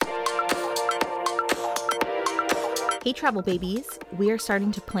Hey travel babies, we are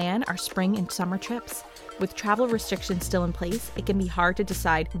starting to plan our spring and summer trips. With travel restrictions still in place, it can be hard to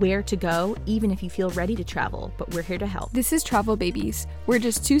decide where to go even if you feel ready to travel, but we're here to help. This is Travel Babies. We're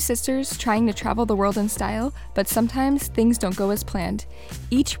just two sisters trying to travel the world in style, but sometimes things don't go as planned.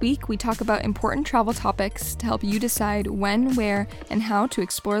 Each week, we talk about important travel topics to help you decide when, where, and how to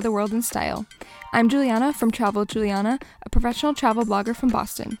explore the world in style. I'm Juliana from Travel Juliana, a professional travel blogger from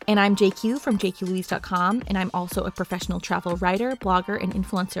Boston. And I'm JQ from jqlouise.com, and I'm also a professional travel writer, blogger, and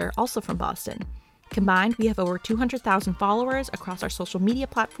influencer, also from Boston. Combined, we have over 200,000 followers across our social media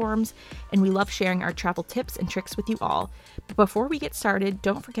platforms, and we love sharing our travel tips and tricks with you all. But before we get started,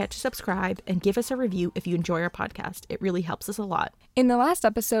 don't forget to subscribe and give us a review if you enjoy our podcast. It really helps us a lot. In the last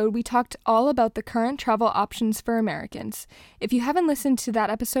episode, we talked all about the current travel options for Americans. If you haven't listened to that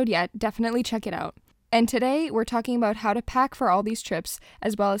episode yet, definitely check it out. And today, we're talking about how to pack for all these trips,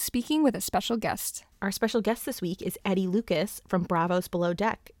 as well as speaking with a special guest. Our special guest this week is Eddie Lucas from Bravo's Below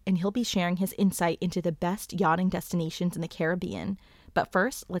Deck, and he'll be sharing his insight into the best yachting destinations in the Caribbean. But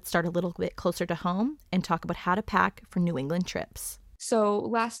first, let's start a little bit closer to home and talk about how to pack for New England trips. So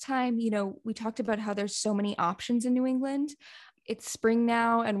last time, we talked about how there's so many options in New England. It's spring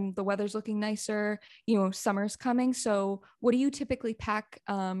now and the weather's looking nicer, summer's coming. So what do you typically pack?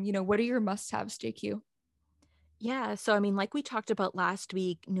 What are your must-haves, JQ? Yeah, so like we talked about last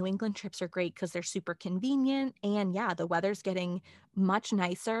week, New England trips are great because they're super convenient. And yeah, the weather's getting much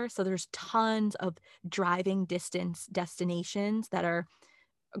nicer. So there's tons of driving distance destinations that are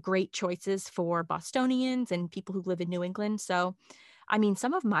great choices for Bostonians and people who live in New England. So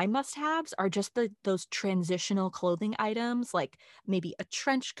some of my must-haves are just those transitional clothing items, like maybe a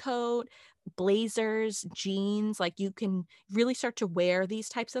trench coat, blazers, jeans. Like you can really start to wear these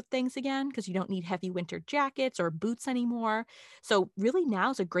types of things again because you don't need heavy winter jackets or boots anymore. So really now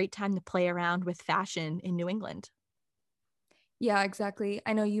is a great time to play around with fashion in New England. Yeah, exactly.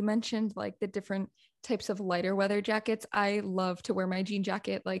 I know you mentioned like the different types of lighter weather jackets. I love to wear my jean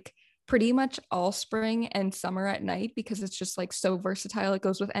jacket like pretty much all spring and summer at night because it's just like so versatile. It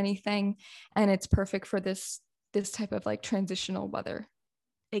goes with anything and it's perfect for this type of like transitional weather.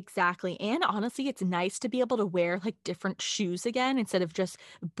 Exactly. And honestly, it's nice to be able to wear like different shoes again instead of just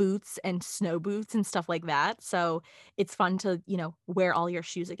boots and snow boots and stuff like that. So it's fun to, wear all your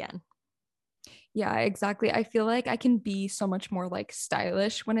shoes again. Yeah, exactly. I feel like I can be so much more like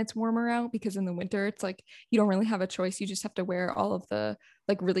stylish when it's warmer out because in the winter it's like you don't really have a choice. You just have to wear all of the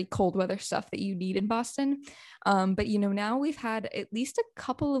like really cold weather stuff that you need in Boston. But now we've had at least a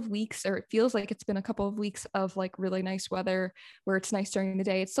couple of weeks, or it feels like it's been a couple of weeks of like really nice weather where it's nice during the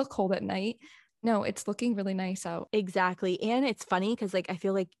day. It's still cold at night. No, it's looking really nice out. Exactly. And it's funny because I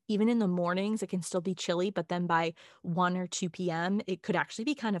feel like even in the mornings it can still be chilly, but then by 1 or 2 p.m. it could actually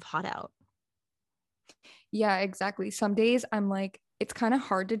be kind of hot out. Yeah, exactly. Some days I'm like, it's kind of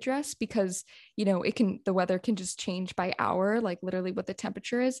hard to dress because, the weather can just change by hour, like literally what the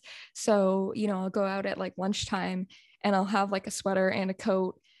temperature is. So, I'll go out at like lunchtime and I'll have like a sweater and a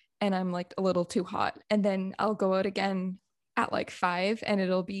coat and I'm like a little too hot. And then I'll go out again at like 5 and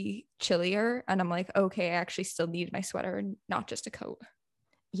it'll be chillier. And I'm like, okay, I actually still need my sweater and not just a coat.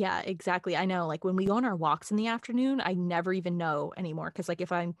 Yeah, exactly. I know. Like when we go on our walks in the afternoon, I never even know anymore. Cause like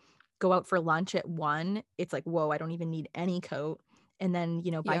if I go out for lunch at 1, it's like, whoa, I don't even need any coat. And then,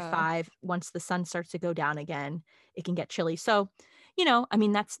 by Yeah. 5, once the sun starts to go down again, it can get chilly. So,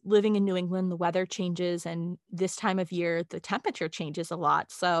 that's living in New England. The weather changes, and this time of year, the temperature changes a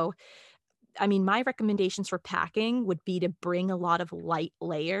lot. So, my recommendations for packing would be to bring a lot of light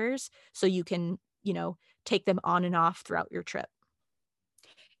layers so you can, take them on and off throughout your trip.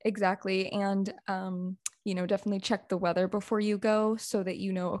 Exactly. And, definitely check the weather before you go so that,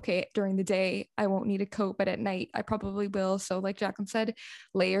 okay, during the day, I won't need a coat, but at night, I probably will. So, like Jacqueline said,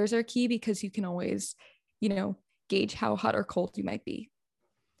 layers are key because you can always, gauge how hot or cold you might be.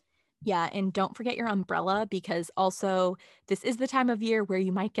 Yeah, and don't forget your umbrella because also this is the time of year where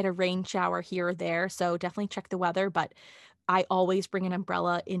you might get a rain shower here or there. So definitely check the weather. But I always bring an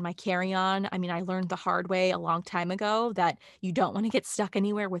umbrella in my carry-on. I learned the hard way a long time ago that you don't want to get stuck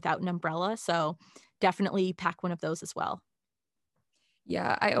anywhere without an umbrella. So definitely pack one of those as well.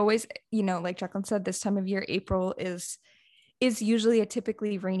 Yeah, I always, like Jacqueline said, this time of year, April is usually a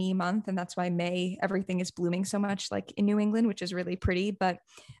typically rainy month, and that's why May everything is blooming so much like in New England, which is really pretty. But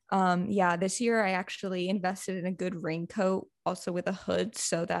yeah, this year I actually invested in a good raincoat also with a hood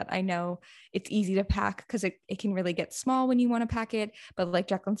so that I know it's easy to pack because it can really get small when you want to pack it. But like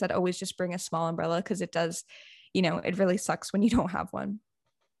Jacqueline said, always just bring a small umbrella because it does, it really sucks when you don't have one.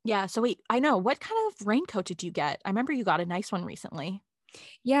 Yeah, so wait, I know. What kind of raincoat did you get? I remember you got a nice one recently.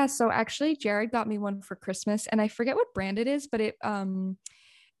 Yeah, so actually Jared got me one for Christmas and I forget what brand it is, but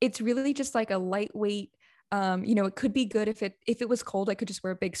it's really just like a lightweight it could be good if it was cold, I could just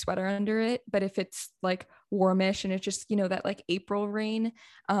wear a big sweater under it. But if it's like warmish and it's just, that like April rain,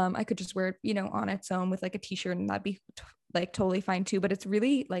 I could just wear it, on its own with like a t-shirt and that'd be like totally fine too. But it's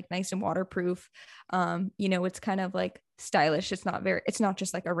really like nice and waterproof. It's kind of like stylish. It's not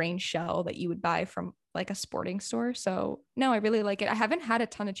just like a rain shell that you would buy from like a sporting store. So no, I really like it. I haven't had a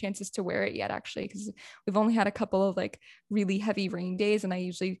ton of chances to wear it yet actually, because we've only had a couple of like really heavy rain days and I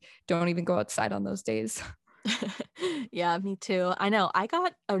usually don't even go outside on those days. Yeah, me too. I know. I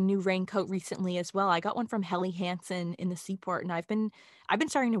got a new raincoat recently as well. I got one from Helly Hansen in the Seaport, and I've been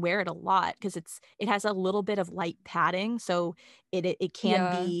starting to wear it a lot because it has a little bit of light padding, so it can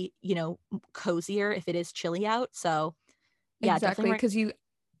Yeah, be, cozier if it is chilly out. So yeah, exactly. definitely.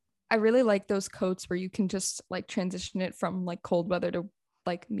 I really like those coats where you can just like transition it from like cold weather to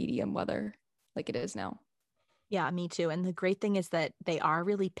like medium weather like it is now. Yeah, me too. And the great thing is that they are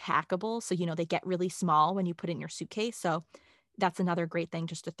really packable, so they get really small when you put it in your suitcase. So that's another great thing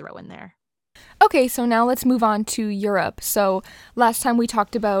just to throw in there. Okay, so now let's move on to Europe. So last time we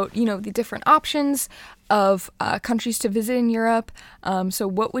talked about, the different options of countries to visit in Europe. So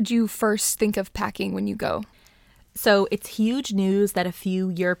what would you first think of packing when you go? So it's huge news that a few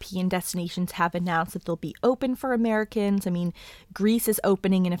European destinations have announced that they'll be open for Americans. I mean, Greece is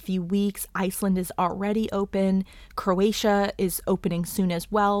opening in a few weeks. Iceland is already open. Croatia is opening soon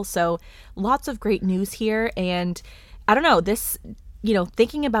as well. So lots of great news here. And I don't know,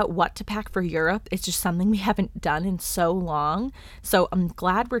 thinking about what to pack for Europe is just something we haven't done in so long. So I'm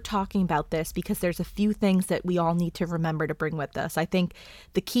glad we're talking about this because there's a few things that we all need to remember to bring with us. I think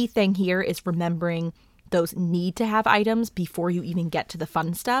the key thing here is remembering those need to have items before you even get to the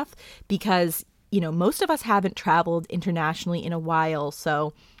fun stuff because, most of us haven't traveled internationally in a while.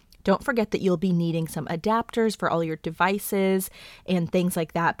 So don't forget that you'll be needing some adapters for all your devices and things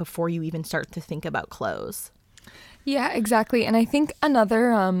like that before you even start to think about clothes. Yeah, exactly. And I think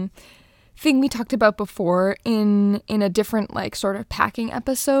another thing we talked about before in a different like sort of packing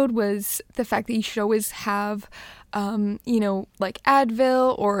episode was the fact that you should always have like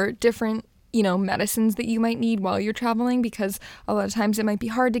Advil or different medicines that you might need while you're traveling, because a lot of times it might be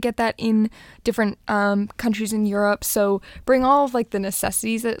hard to get that in different countries in Europe. So bring all of like the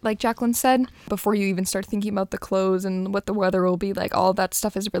necessities that, like Jacqueline said, before you even start thinking about the clothes and what the weather will be like. All of that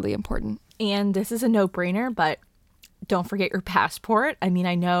stuff is really important. And this is a no-brainer, but don't forget your passport. I mean,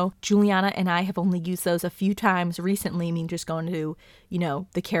 I know Juliana and I have only used those a few times recently. I mean, just going to,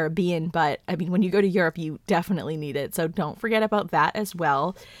 the Caribbean. But I mean, when you go to Europe, you definitely need it. So don't forget about that as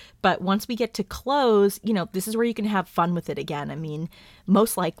well. But once we get to clothes, this is where you can have fun with it again. I mean,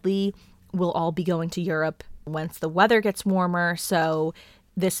 most likely we'll all be going to Europe once the weather gets warmer. So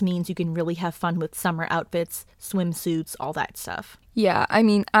this means you can really have fun with summer outfits, swimsuits, all that stuff. Yeah, I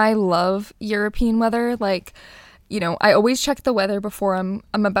mean, I love European weather. Like, I always check the weather before I'm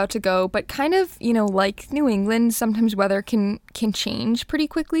about to go, but kind of, like New England, sometimes weather can change pretty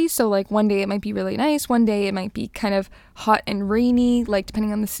quickly. So like one day it might be really nice, one day it might be kind of hot and rainy, like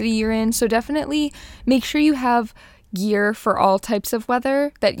depending on the city you're in. So definitely make sure you have gear for all types of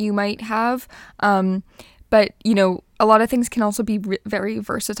weather that you might have. But, a lot of things can also be very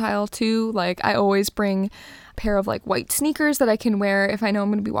versatile too. Like I always bring a pair of like white sneakers that I can wear if I know I'm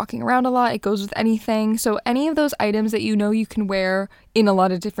going to be walking around a lot. It goes with anything. So any of those items that you can wear in a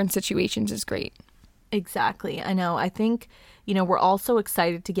lot of different situations is great. Exactly. I know. I think, we're all so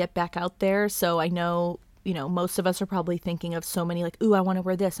excited to get back out there. So I know, most of us are probably thinking of so many like, ooh, I want to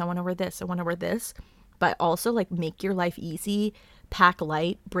wear this. I want to wear this. I want to wear this. But also like make your life easy, pack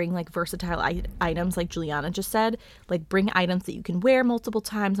light, bring like versatile items like Juliana just said, like bring items that you can wear multiple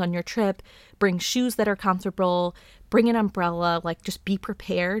times on your trip, bring shoes that are comfortable, bring an umbrella, like just be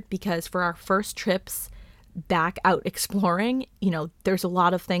prepared because for our first trips back out exploring, there's a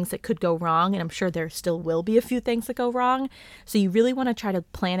lot of things that could go wrong and I'm sure there still will be a few things that go wrong. So you really want to try to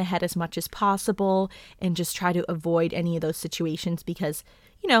plan ahead as much as possible and just try to avoid any of those situations because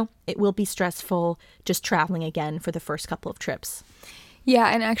it will be stressful just traveling again for the first couple of trips. Yeah,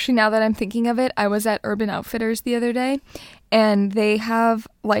 and actually now that I'm thinking of it, I was at Urban Outfitters the other day and they have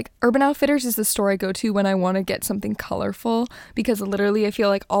like Urban Outfitters is the store I go to when I want to get something colorful because literally I feel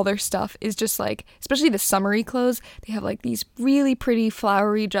like all their stuff is just like, especially the summery clothes, they have like these really pretty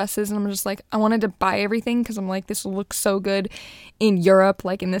flowery dresses and I'm just like, I wanted to buy everything because I'm like, this will look so good in Europe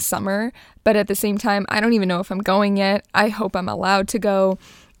like in the summer. But at the same time, I don't even know if I'm going yet. I hope I'm allowed to go.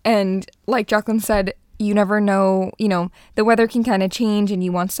 And like Jacqueline said, you never know, the weather can kind of change and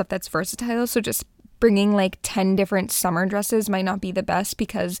you want stuff that's versatile. So just bringing like 10 different summer dresses might not be the best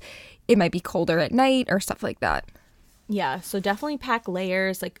because it might be colder at night or stuff like that. Yeah, so definitely pack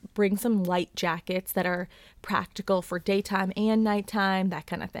layers, like bring some light jackets that are practical for daytime and nighttime, that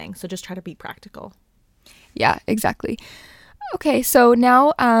kind of thing. So just try to be practical. Yeah, exactly. Okay, so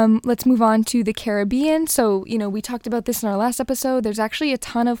now let's move on to the Caribbean. So, we talked about this in our last episode. There's actually a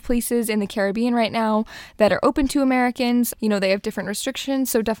ton of places in the Caribbean right now that are open to Americans. They have different restrictions,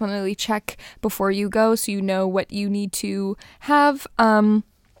 so definitely check before you go so you know what you need to have.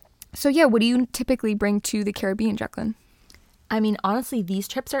 So, yeah, what do you typically bring to the Caribbean, Jacqueline? I mean, honestly, these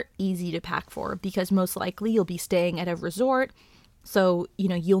trips are easy to pack for because most likely you'll be staying at a resort. So,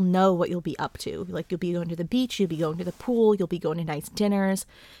 you'll know what you'll be up to. Like, you'll be going to the beach, you'll be going to the pool, you'll be going to nice dinners,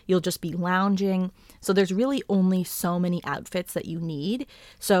 you'll just be lounging. So, there's really only so many outfits that you need.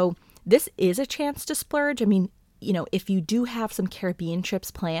 So, this is a chance to splurge. I mean, if you do have some Caribbean trips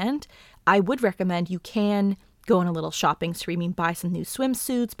planned, I would recommend you can go on a little shopping spree. I mean, buy some new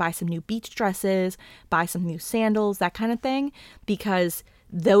swimsuits, buy some new beach dresses, buy some new sandals, that kind of thing, because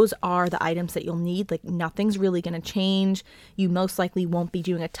those are the items that you'll need. Like, nothing's really going to change. You most likely won't be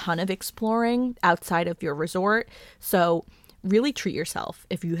doing a ton of exploring outside of your resort. So really treat yourself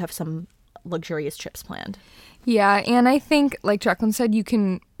if you have some luxurious trips planned. Yeah, and I think, like Jacqueline said, you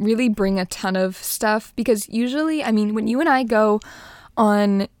can really bring a ton of stuff because usually, I mean, when you and I go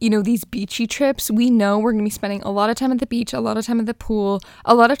on, these beachy trips, we know we're going to be spending a lot of time at the beach, a lot of time at the pool,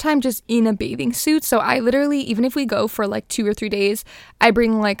 a lot of time just in a bathing suit. So I literally, even if we go for like 2 or 3 days, I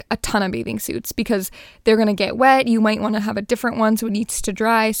bring like a ton of bathing suits because they're going to get wet. You might want to have a different one so it needs to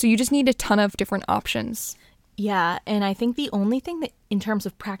dry. So you just need a ton of different options. Yeah, and I think the only thing that in terms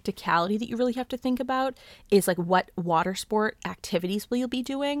of practicality that you really have to think about is like what water sport activities will you be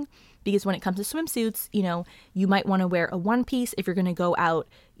doing? Because when it comes to swimsuits, you might want to wear a one piece if you're going to go out,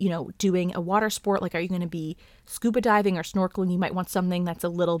 doing a water sport. Like, are you going to be scuba diving or snorkeling? You might want something that's a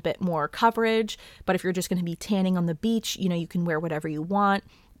little bit more coverage. But if you're just going to be tanning on the beach, you can wear whatever you want.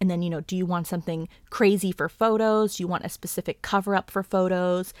 And then, do you want something crazy for photos? Do you want a specific cover up for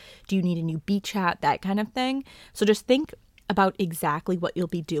photos? Do you need a new beach hat? That kind of thing. So just think about exactly what you'll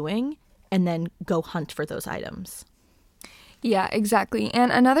be doing and then go hunt for those items. Yeah, exactly.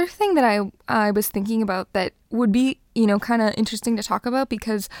 And another thing that I was thinking about that would be, kind of interesting to talk about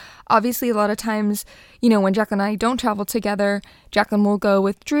because obviously a lot of times, when Jacqueline and I don't travel together, Jacqueline will go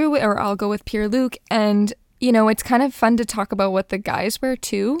with Drew or I'll go with Pierre-Luc, and it's kind of fun to talk about what the guys wear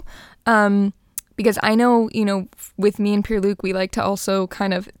too. Because I know, with me and Pierre-Luc, we like to also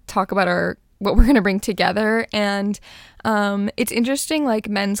kind of talk about what we're going to bring together. And it's interesting, like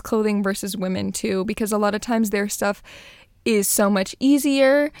men's clothing versus women too, because a lot of times their stuff is so much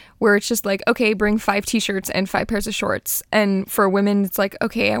easier where it's just like, okay, bring 5 t-shirts and 5 pairs of shorts. And for women, it's like,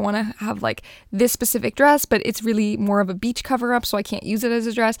 okay, I want to have like this specific dress, but it's really more of a beach cover up, so I can't use it as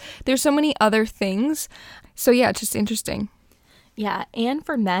a dress. There's so many other things. So yeah, it's just interesting. Yeah, and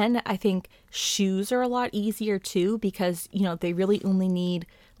for men, I think shoes are a lot easier too because, they really only need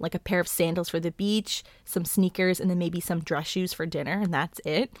like a pair of sandals for the beach, some sneakers, and then maybe some dress shoes for dinner, and that's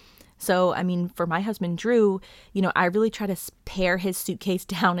it. So, I mean, for my husband, Drew, I really try to pare his suitcase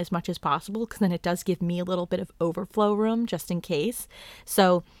down as much as possible because then it does give me a little bit of overflow room just in case.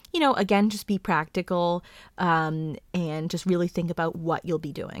 So, again, just be practical and just really think about what you'll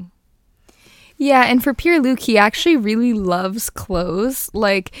be doing. Yeah, and for Pierre-Luc, he actually really loves clothes.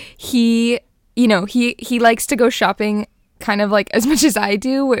 Like, he likes to go shopping kind of like as much as I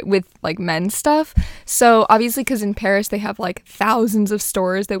do with like men's stuff. So obviously, because in Paris they have like thousands of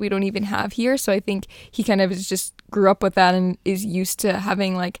stores that we don't even have here, so I think he kind of just grew up with that and is used to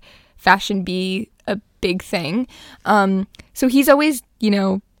having like fashion be a big thing. So he's always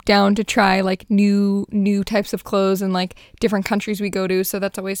down to try like new types of clothes and like different countries we go to, so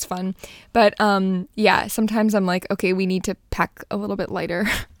that's always fun. But yeah, sometimes I'm like, okay, we need to pack a little bit lighter.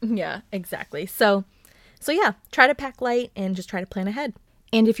 Yeah, exactly. So yeah, try to pack light and just try to plan ahead.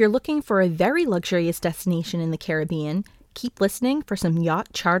 And if you're looking for a very luxurious destination in the Caribbean, keep listening for some yacht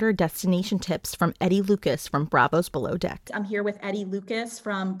charter destination tips from Eddie Lucas from Bravo's Below Deck. I'm here with Eddie Lucas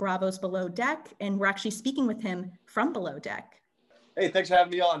from Bravo's Below Deck, and we're actually speaking with him from Below Deck. Hey, thanks for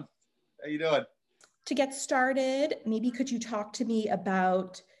having me on. How you doing? To get started, maybe could you talk to me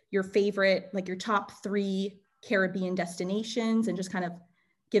about your favorite, like your top 3 Caribbean destinations, and just kind of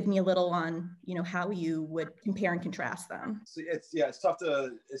give me a little on, how you would compare and contrast them. So it's tough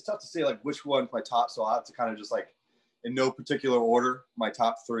to say like which one's my top. So I'll have to kind of just like in no particular order, my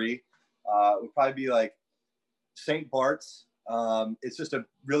top 3 would probably be like St. Bart's. It's just a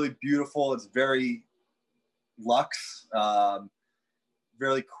really beautiful, it's very luxe,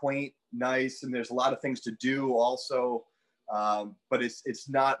 very quaint, nice, and there's a lot of things to do also. But it's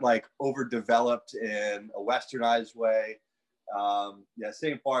not like overdeveloped in a westernized way. Yeah,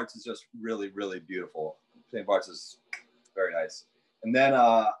 St. Bart's is just really, really beautiful. St. Bart's is very nice. And then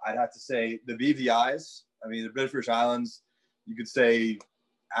I'd have to say the BVIs. I mean, the British Islands. You could say,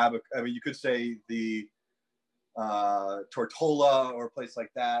 you could say the Tortola or a place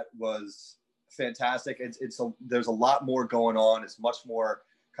like that was fantastic. There's a lot more going on. It's much more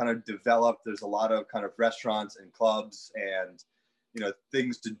kind of developed. There's a lot of kind of restaurants and clubs and, you know,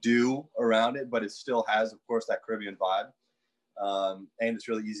 things to do around it, but it still has, of course, that Caribbean vibe. And it's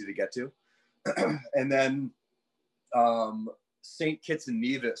really easy to get to. And then St. Kitts and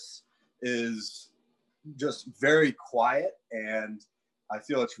Nevis is just very quiet, and I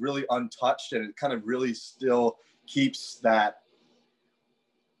feel it's really untouched, and it kind of really still keeps that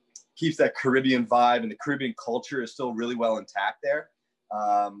Caribbean vibe, and the Caribbean culture is still really well intact there.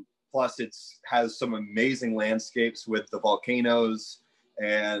 Plus has some amazing landscapes with the volcanoes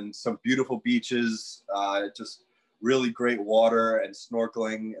and some beautiful beaches, just really great water and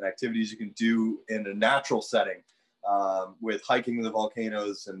snorkeling and activities you can do in a natural setting, with hiking the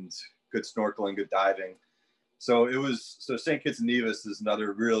volcanoes and good snorkeling, good diving. So St. Kitts and Nevis is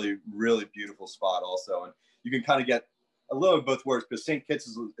another really, really beautiful spot also. And you can kind of get a little of both works, because St.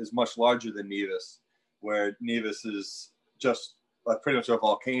 Kitts is much larger than Nevis, where Nevis is just like pretty much a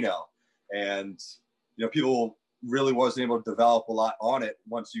volcano. And, you know, people really wasn't able to develop a lot on it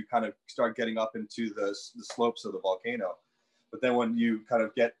once you kind of start getting up into the slopes of the volcano. But then when you kind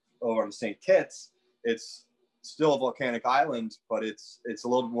of get over on St. Kitts, it's still a volcanic island, but it's a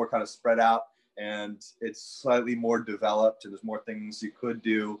little bit more kind of spread out, and it's slightly more developed, and there's more things you could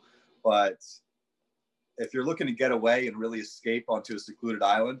do. But if you're looking to get away and really escape onto a secluded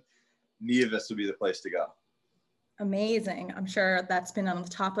island, Nevis would be the place to go. Amazing. I'm sure that's been on the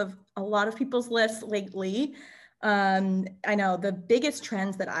top of a lot of people's lists lately. I know the biggest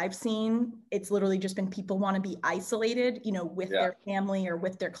trends that I've seen, it's literally just been people want to be isolated, you know, with their family or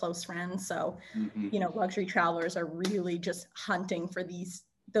with their close friends. So, you know, luxury travelers are really just hunting for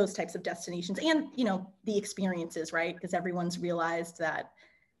those types of destinations and, you know, the experiences, right? Because everyone's realized that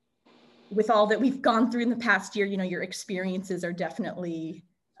with all that we've gone through in the past year, you know, your experiences are definitely,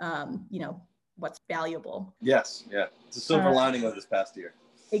 you know, what's valuable. Yes. Yeah. It's a silver lining of this past year.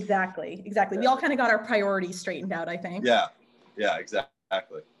 Exactly. We all kind of got our priorities straightened out, I think. Yeah,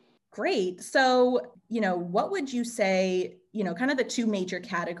 exactly. Great. So, you know, what would you say, you know, kind of the two major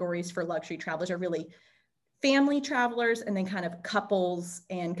categories for luxury travelers are really family travelers and then kind of couples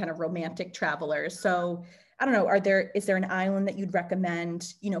and kind of romantic travelers. So I don't know, is there an island that you'd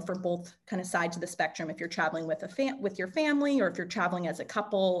recommend, you know, for both kind of sides of the spectrum? If you're traveling with with your family, or if you're traveling as a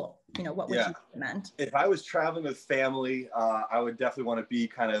couple, you know, what would you recommend? If I was traveling with family, I would definitely want to be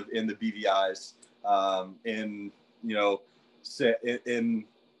kind of in the BVIs, in, you know, in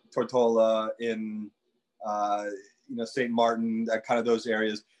Tortola, in, you know, St. Martin, that kind of those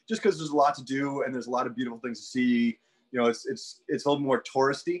areas, just because there's a lot to do and there's a lot of beautiful things to see. You know, it's a little more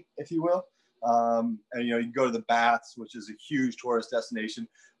touristy, if you will. And, you know, you can go to the Baths, which is a huge tourist destination,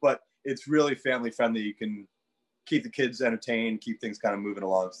 but it's really family friendly. You can keep the kids entertained, keep things kind of moving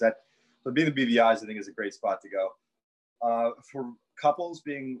along. So being the BVIs, I think, is a great spot to go. For couples,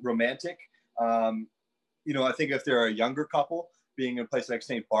 being romantic, you know, I think if they're a younger couple, being in a place like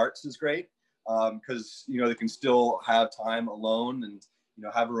St. Bart's is great, because, you know, they can still have time alone and, you know,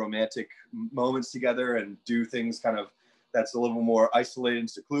 have romantic moments together and do things kind of that's a little more isolated and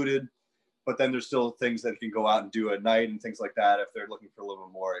secluded. But then there's still things that you can go out and do at night and things like that if they're looking for a little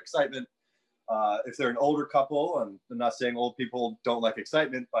bit more excitement. If they're an older couple, and I'm not saying old people don't like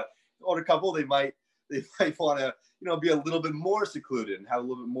excitement, but an older couple, they might want to, you know, be a little bit more secluded and have a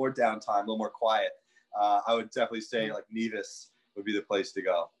little bit more downtime, a little more quiet. I would definitely say like Nevis would be the place to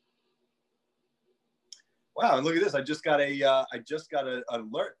go. Wow, and look at this! I just got an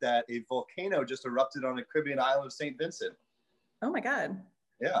alert that a volcano just erupted on the Caribbean island of St. Vincent. Oh my God!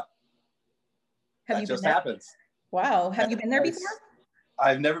 Yeah. That just happens. Wow. Have you been there before?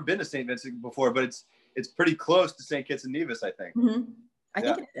 I've never been to St. Vincent before, but it's pretty close to St. Kitts and Nevis, I think. Mm-hmm. I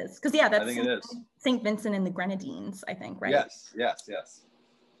think it is. Because, that's I think it is. St. Vincent and the Grenadines, I think, right? Yes.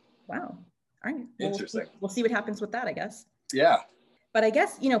 Wow. All right. Interesting. We'll see what happens with that, I guess. Yeah. But I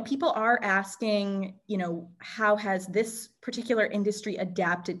guess, you know, people are asking, you know, how has this particular industry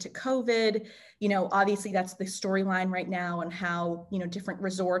adapted to COVID? You know, obviously that's the storyline right now, and how, you know, different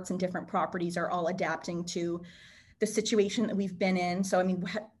resorts and different properties are all adapting to the situation that we've been in. So, I mean,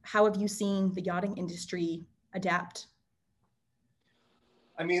 how have you seen the yachting industry adapt?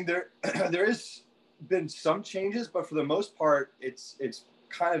 I mean, there has been some changes, but for the most part, it's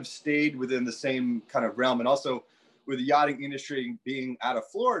kind of stayed within the same kind of realm. And also with the yachting industry being out of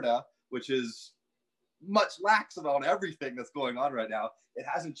Florida, which is much lax about everything that's going on right now, it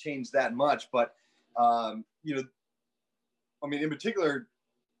hasn't changed that much. But, you know, I mean, in particular,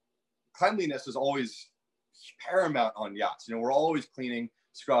 cleanliness is always paramount on yachts. You know, we're always cleaning,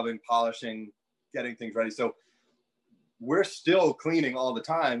 scrubbing, polishing, getting things ready. So we're still cleaning all the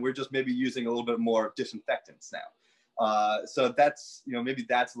time. We're just maybe using a little bit more disinfectants now. So that's, you know, maybe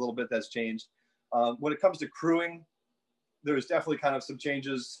that's a little bit that's changed. When it comes to crewing, there's definitely kind of some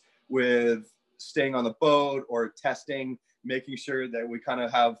changes with staying on the boat or testing, making sure that we kind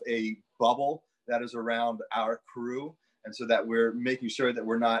of have a bubble that is around our crew. And so that we're making sure that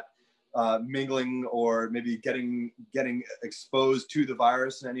we're not mingling or maybe getting exposed to the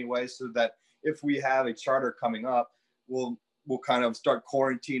virus in any way, so that if we have a charter coming up, we'll kind of start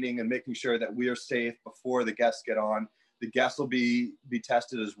quarantining and making sure that we are safe before the guests get on. The guests will be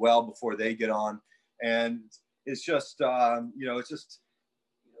tested as well before they get on. And it's just, you know, it's just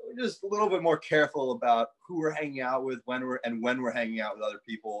a little bit more careful about who we're hanging out with, when we're hanging out with other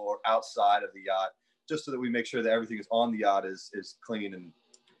people or outside of the yacht, just so that we make sure that everything is on the yacht is clean and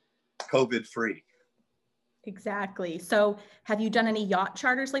COVID free. Exactly. So have you done any yacht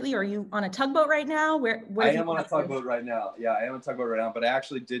charters lately? Or are you on a tugboat right now? Where I am on a tugboat right now. Yeah, I am on a tugboat right now, but I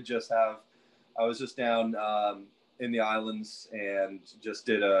actually did just I was just down in the islands and just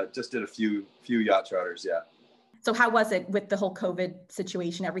did a few yacht charters. Yeah. So how was it with the whole COVID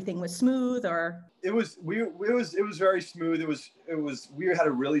situation? Everything was smooth, or? It was very smooth. We had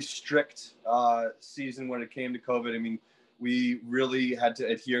a really strict season when it came to COVID. I mean, we really had to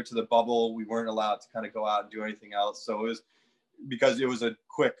adhere to the bubble. We weren't allowed to kind of go out and do anything else. So it was, because it was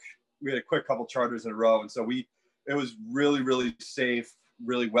we had a quick couple charters in a row. And so it was really, really safe,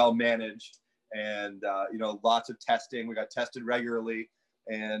 really well managed. And, you know, lots of testing. We got tested regularly,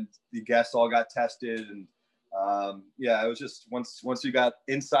 and the guests all got tested. And yeah, it was just, once you got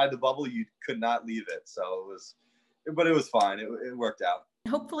inside the bubble, you could not leave it. So but it was fine. It worked out.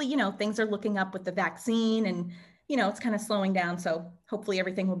 Hopefully, you know, things are looking up with the vaccine, and, you know, it's kind of slowing down. So hopefully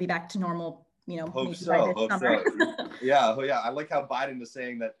everything will be back to normal, you know. Hope so. Yeah. I like how Biden is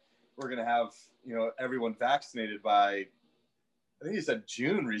saying that we're going to have, you know, everyone vaccinated by, I think he said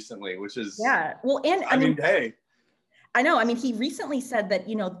June recently, which is, yeah. Well, and I mean, hey. I know. I mean, he recently said that,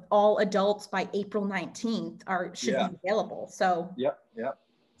 you know, all adults by April 19th should be available. So. Yep.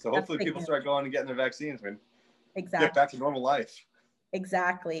 So hopefully people start going and getting their vaccines, man. Exactly. Get back to normal life.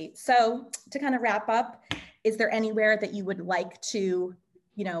 Exactly. So to kind of wrap up, is there anywhere that you would like to,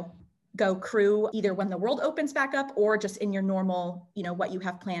 you know, go crew, either when the world opens back up or just in your normal, you know, what you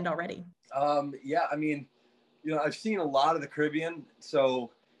have planned already? Yeah, I mean, you know, I've seen a lot of the Caribbean,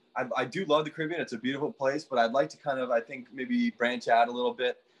 so I do love the Caribbean. It's a beautiful place, but I'd like to kind of, I think, maybe branch out a little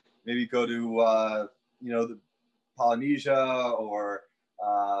bit, maybe go to, you know, the Polynesia or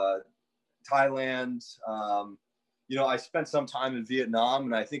Thailand. You know, I spent some time in Vietnam,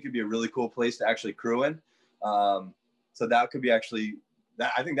 and I think it'd be a really cool place to actually crew in. So that could be actually,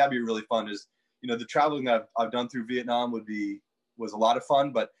 I think that'd be really fun. Is, you know, the traveling that I've done through Vietnam was a lot of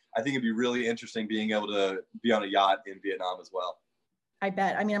fun, but I think it'd be really interesting being able to be on a yacht in Vietnam as well. I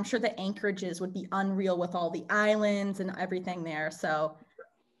bet. I mean, I'm sure the anchorages would be unreal with all the islands and everything there. So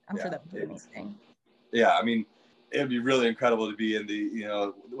I'm sure that would be amazing. Yeah. I mean, it'd be really incredible to be in the, you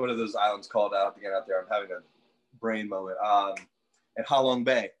know, what are those islands called out there? I'm having a brain moment. And Ha Long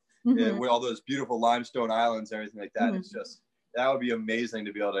Bay, where all those beautiful limestone islands and everything like that. It's just, that would be amazing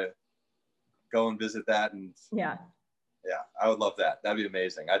to be able to go and visit that. And yeah, I would love that. That'd be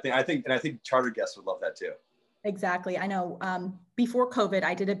amazing. I think charter guests would love that too. Exactly. I know before COVID,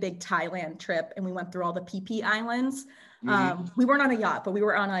 I did a big Thailand trip, and we went through all the PP islands. We weren't on a yacht, but we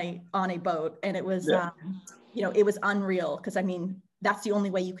were on a boat, and it was, you know, it was unreal, because I mean, that's the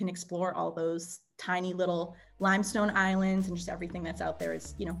only way you can explore all those tiny little limestone islands, and just everything that's out there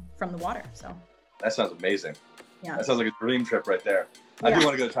is, you know, from the water. So that sounds amazing. Yeah. That sounds like a dream trip right there. I do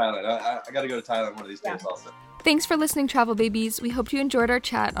want to go to Thailand. I got to go to Thailand one of these days also. Thanks for listening, Travel Babies. We hope you enjoyed our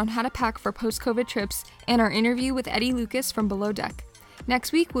chat on how to pack for post-COVID trips and our interview with Eddie Lucas from Below Deck.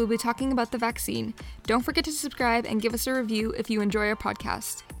 Next week, we'll be talking about the vaccine. Don't forget to subscribe and give us a review if you enjoy our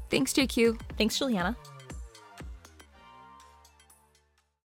podcast. Thanks, JQ. Thanks, Juliana.